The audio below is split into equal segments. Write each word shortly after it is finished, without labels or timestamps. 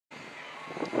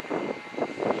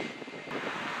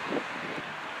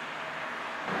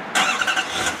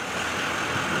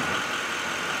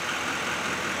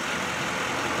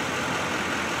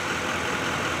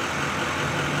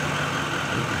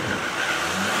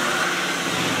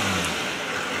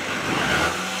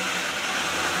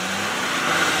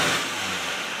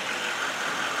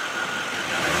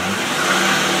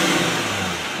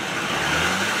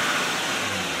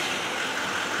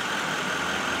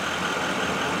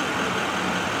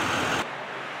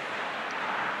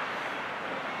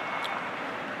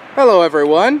Hello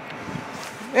everyone,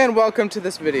 and welcome to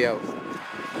this video.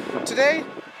 Today,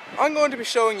 I'm going to be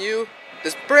showing you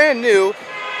this brand new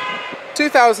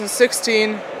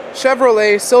 2016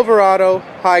 Chevrolet Silverado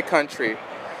High Country.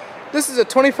 This is a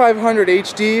 2500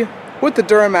 HD with the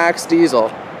Duramax diesel.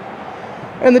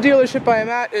 And the dealership I am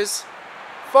at is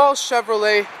Falls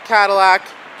Chevrolet Cadillac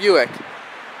Buick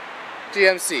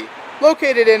GMC,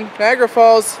 located in Niagara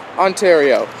Falls,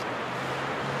 Ontario.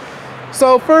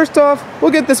 So first off,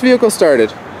 we'll get this vehicle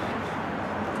started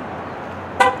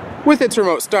with its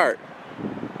remote start.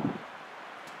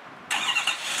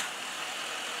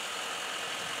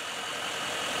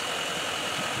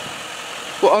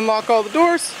 We'll unlock all the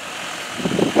doors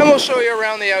and we'll show you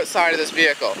around the outside of this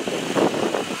vehicle.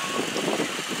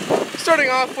 Starting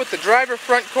off with the driver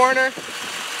front corner,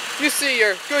 you see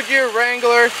your Goodyear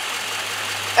Wrangler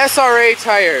SRA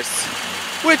tires,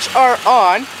 which are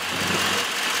on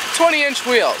 20-inch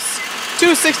wheels,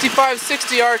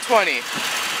 265/60 R20.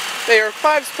 They are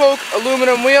 5-spoke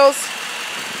aluminum wheels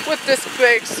with disc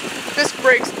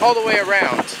brakes all the way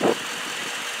around.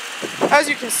 As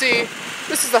you can see,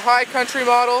 this is the High Country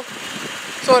model,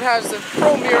 so it has the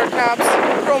chrome mirror caps,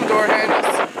 chrome door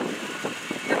handles,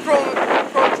 your chrome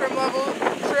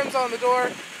trims on the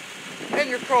door, and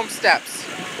your chrome steps.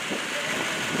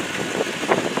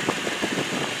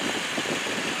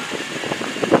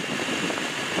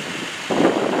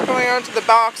 Coming onto the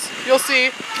box, you'll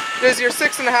see there's your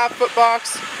 6.5-foot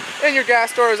box, and your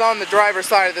gas door is on the driver's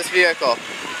side of this vehicle.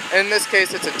 And in this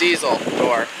case, it's a diesel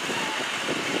door.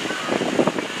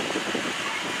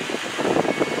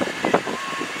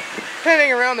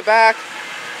 Panning around the back,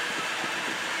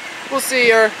 we'll see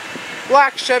your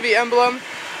black Chevy emblem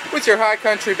with your High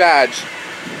Country badge.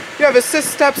 You have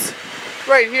assist steps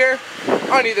right here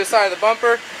on either side of the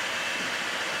bumper,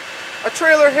 a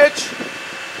trailer hitch,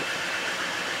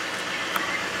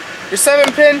 your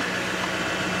 7-pin,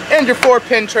 and your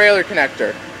 4-pin trailer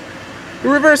connector.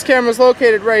 Your reverse camera is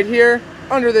located right here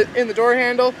in the door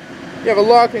handle. You have a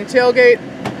locking tailgate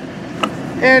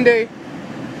and a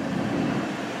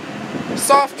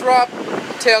soft drop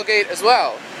tailgate as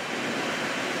well.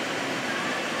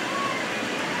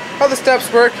 How the steps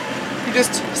work, you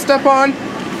just step on,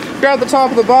 grab the top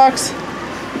of the box,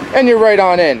 and you're right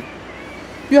on in.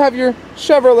 You have your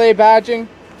Chevrolet badging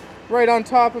right on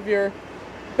top of your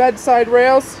bedside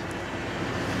rails.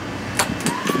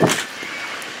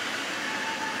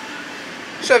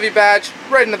 Chevy badge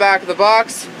right in the back of the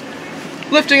box.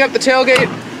 Lifting up the tailgate,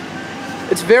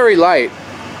 it's very light.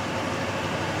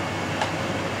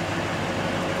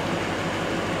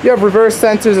 You have reverse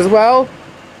sensors as well.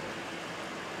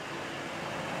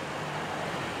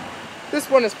 This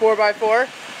one is 4x4.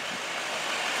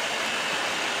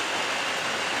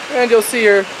 And you'll see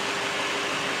your,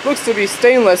 looks to be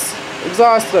stainless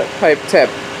exhaust pipe tip.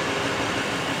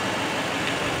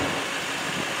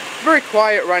 Very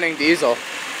quiet running diesel.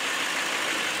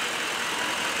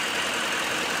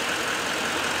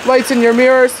 Lights in your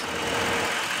mirrors.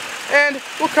 And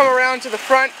we'll come around to the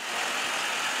front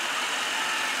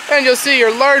and you'll see your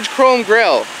large chrome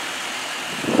grille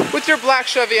with your black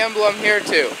Chevy emblem here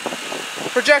too.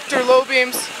 Projector low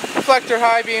beams, reflector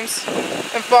high beams,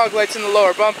 and fog lights in the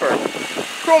lower bumper.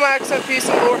 Chrome accent piece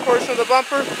in the lower portion of the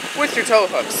bumper with your tow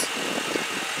hooks.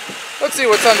 Let's see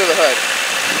what's under the hood.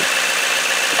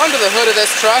 Under the hood of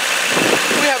this truck,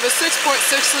 we have a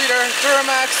 6.6-liter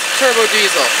Duramax turbo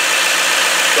diesel,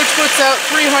 which puts out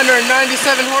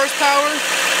 397 horsepower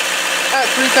at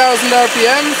 3,000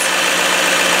 RPMs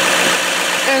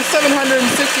and 765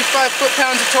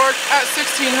 foot-pounds of torque at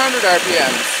 1,600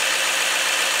 RPMs.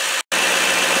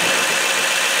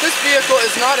 This vehicle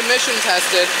is not emission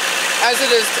tested, as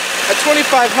it is a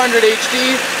 2500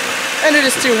 HD and it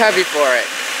is too heavy for it.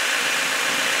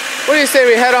 What do you say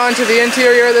we head on to the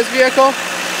interior of this vehicle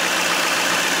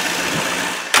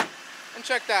and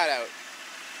check that out.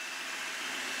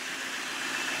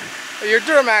 Your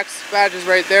Duramax badge is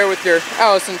right there with your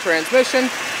Allison transmission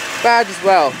badge as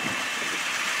well.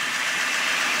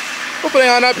 Opening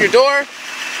on up your door,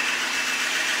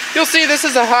 you'll see this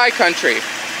is a High Country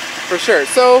for sure.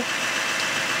 So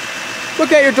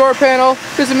Look at your door panel.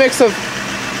 There's a mix of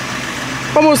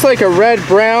almost like a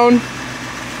red-brown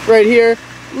right here.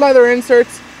 Leather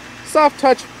inserts. Soft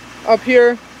touch up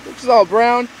here, which is all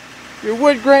brown. Your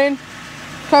wood grain.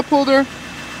 Cup holder,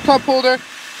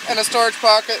 and a storage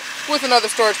pocket with another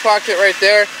storage pocket right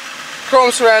there. Chrome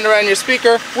surround around your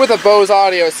speaker with a Bose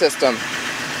audio system.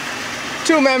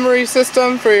 2 memory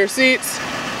system for your seats.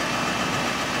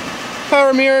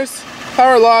 Power mirrors,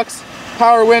 power locks,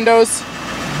 power windows,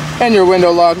 and your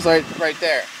window locks right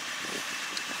there.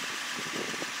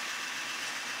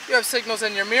 You have signals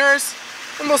in your mirrors,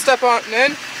 and we'll step on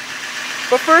in.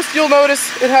 But first you'll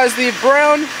notice it has the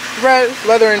brown red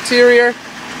leather interior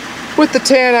with the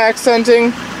tan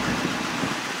accenting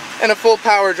and a full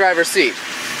power driver seat.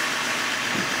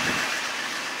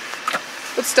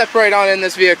 Let's step right on in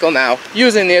this vehicle now,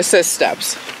 using the assist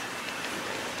steps.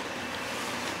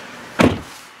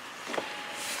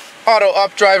 Auto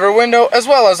up driver window as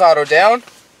well as auto down.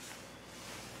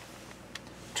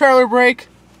 Trailer brake.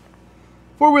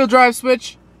 4-wheel drive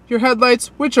switch. Your headlights,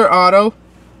 which are auto.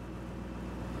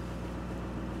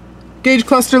 Gauge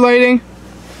cluster lighting.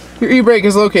 Your e-brake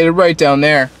is located right down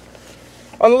there.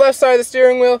 On the left side of the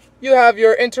steering wheel, you have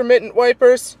your intermittent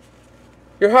wipers,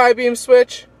 your high beam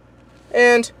switch,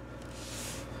 and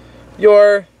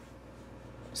your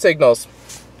signals.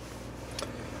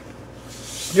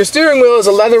 Your steering wheel is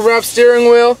a leather wrapped steering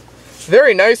wheel.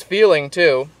 Very nice feeling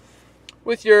too.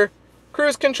 With your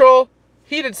cruise control,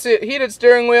 heated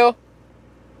steering wheel.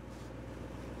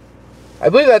 I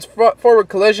believe that's forward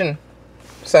collision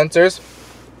sensors.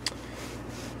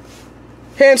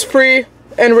 Hands-free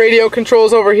and radio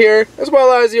controls over here, as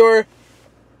well as your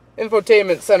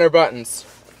infotainment center buttons.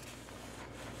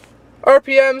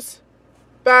 RPMs,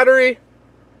 battery,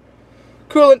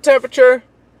 coolant temperature,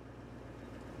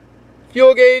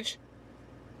 fuel gauge,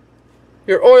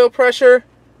 your oil pressure,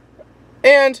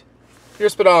 and your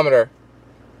speedometer.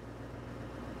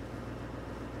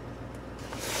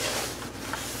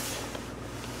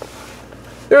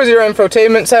 There's your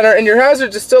infotainment center, and your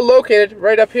hazards is still located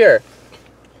right up here.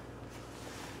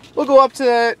 We'll go up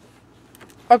to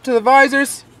the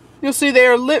visors. You'll see they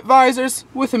are lit visors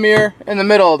with a mirror in the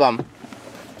middle of them,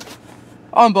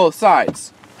 on both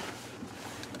sides.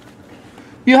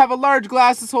 You have a large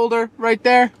glasses holder right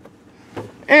there,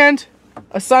 and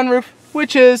a sunroof,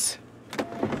 which is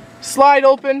slide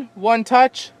open, one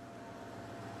touch,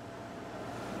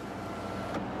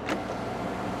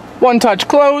 one touch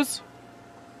close,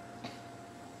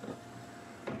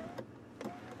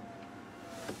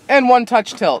 and one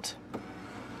touch tilt,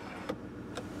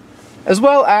 as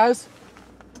well as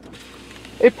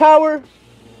a power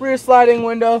rear sliding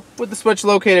window with the switch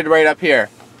located right up here.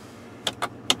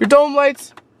 Your dome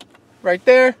lights right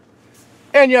there,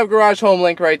 and you have garage home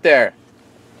link right there.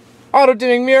 Auto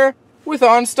dimming mirror with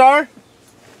OnStar,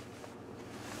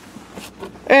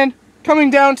 and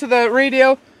coming down to the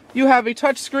radio, you have a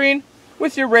touch screen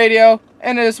with your radio,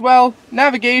 and as well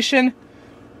navigation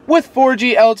with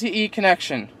 4G LTE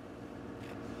connection.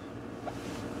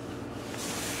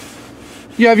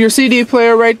 You have your CD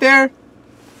player right there,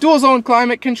 dual zone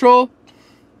climate control,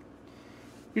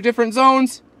 your different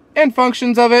zones and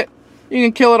functions of it. You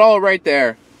can kill it all right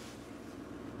there.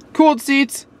 Cooled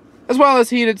seats as well as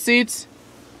heated seats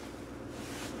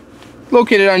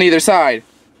located on either side.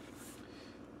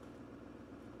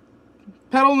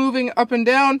 Pedal moving up and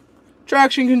down,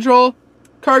 traction control,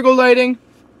 cargo lighting,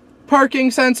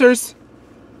 parking sensors,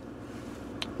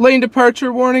 lane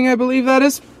departure warning, I believe that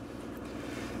is,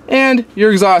 and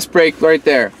your exhaust brake right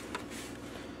there.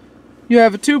 You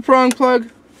have a 2-prong plug.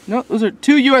 No, those are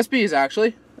 2 USBs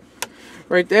actually.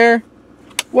 Right there.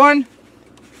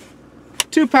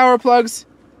 2 power plugs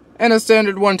and a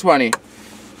standard 120.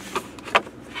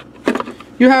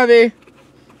 You have a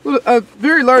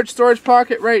very large storage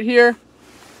pocket right here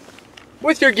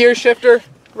with your gear shifter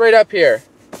right up here.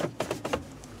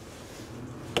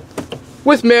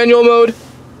 With manual mode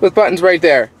with buttons right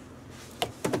there.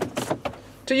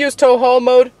 To use tow haul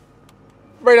mode,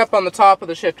 right up on the top of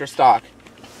the shifter stock.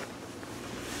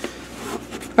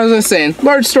 As I was saying,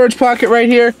 large storage pocket right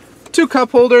here, 2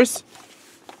 cup holders.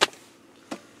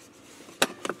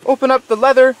 Open up the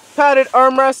leather padded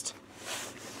armrest,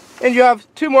 and you have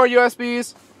 2 more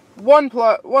USBs, one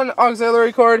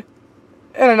auxiliary cord,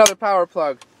 and another power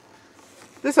plug.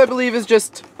 This, I believe, is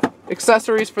just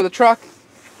accessories for the truck,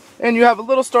 and you have a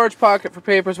little storage pocket for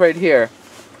papers right here.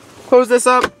 Close this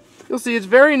up. You'll see it's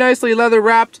very nicely leather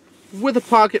wrapped with a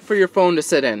pocket for your phone to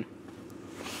sit in.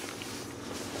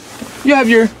 You have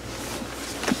your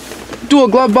dual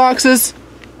glove boxes,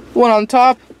 one on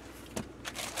top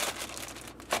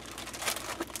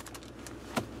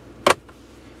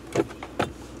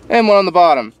and one on the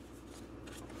bottom.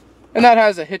 And that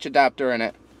has a hitch adapter in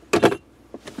it.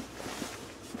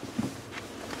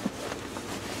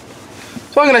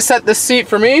 So I'm going to set this seat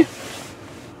for me.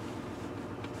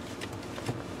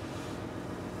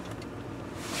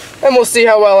 And we'll see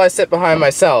how well I sit behind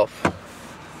myself.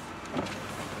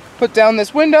 Put down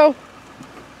this window.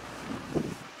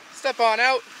 Step on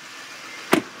out.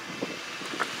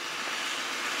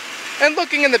 And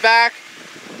looking in the back,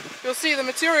 you'll see the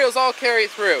materials all carry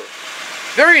through.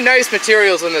 Very nice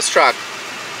materials in this truck.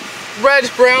 Red,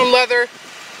 brown leather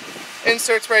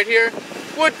inserts right here.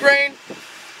 Wood grain,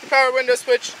 power window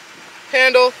switch,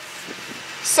 handle,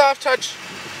 soft touch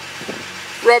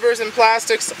rubbers and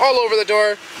plastics all over the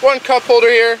door. One cup holder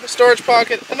here, a storage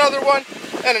pocket, another one,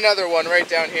 and another one right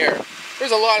down here.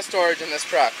 There's a lot of storage in this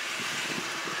truck.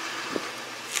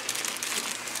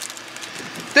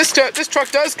 This truck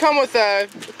does come with a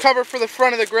cover for the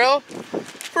front of the grille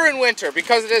for in winter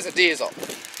because it is a diesel.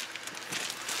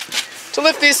 To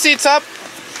lift these seats up,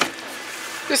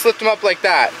 just lift them up like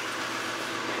that.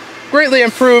 Greatly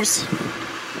improves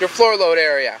your floor load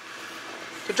area.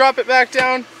 To drop it back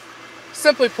down,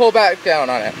 simply pull back down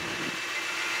on it.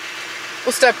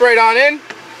 We'll step right on in.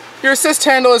 Your assist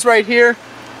handle is right here.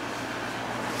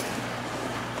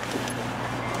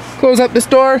 Close up this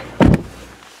door.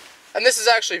 And this is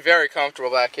actually very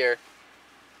comfortable back here.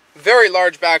 Very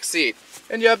large back seat.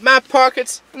 And you have map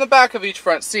pockets in the back of each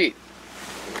front seat.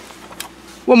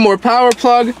 One more power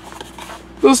plug.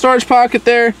 Little storage pocket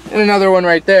there, and another one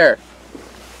right there.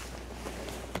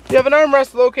 You have an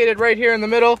armrest located right here in the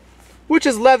middle, which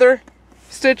is leather,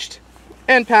 stitched,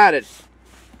 and padded.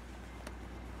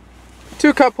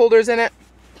 2 cup holders in it.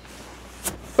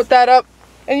 Put that up,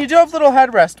 and you do have a little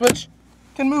headrest, which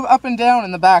can move up and down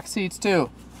in the back seats too.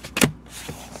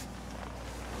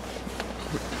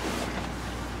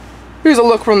 Here's a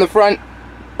look from the front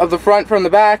from the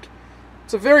back.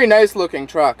 It's a very nice looking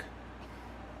truck.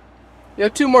 You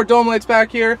have 2 more dome lights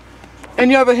back here,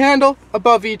 and you have a handle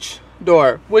above each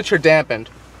door, which are dampened.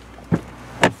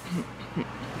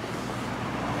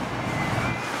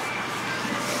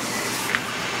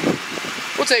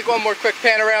 We'll take one more quick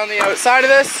pan around the outside of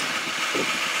this,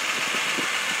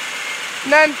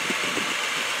 and then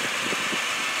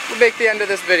we'll make the end of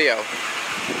this video.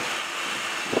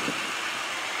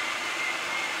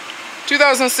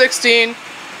 2016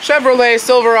 Chevrolet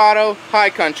SIlverado High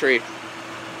Country.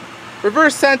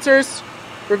 Reverse sensors,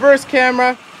 reverse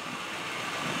camera,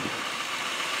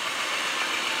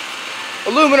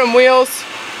 aluminum wheels,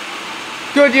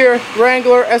 Goodyear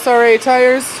Wrangler SRA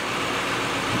tires,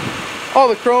 all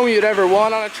the chrome you'd ever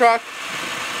want on a truck,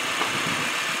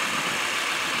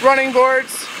 running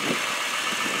boards,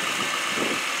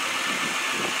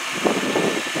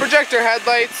 projector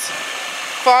headlights,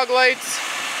 fog lights,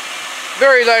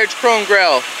 very large chrome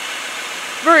grille.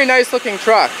 Very nice looking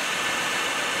truck.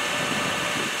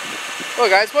 Well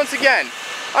guys, once again,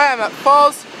 I am at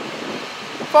Falls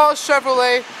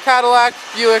Chevrolet Cadillac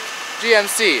Buick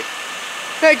GMC.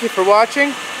 Thank you for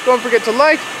watching. Don't forget to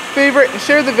like, favorite, and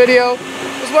share the video,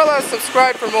 as well as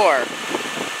subscribe for more.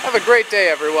 Have a great day,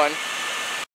 everyone.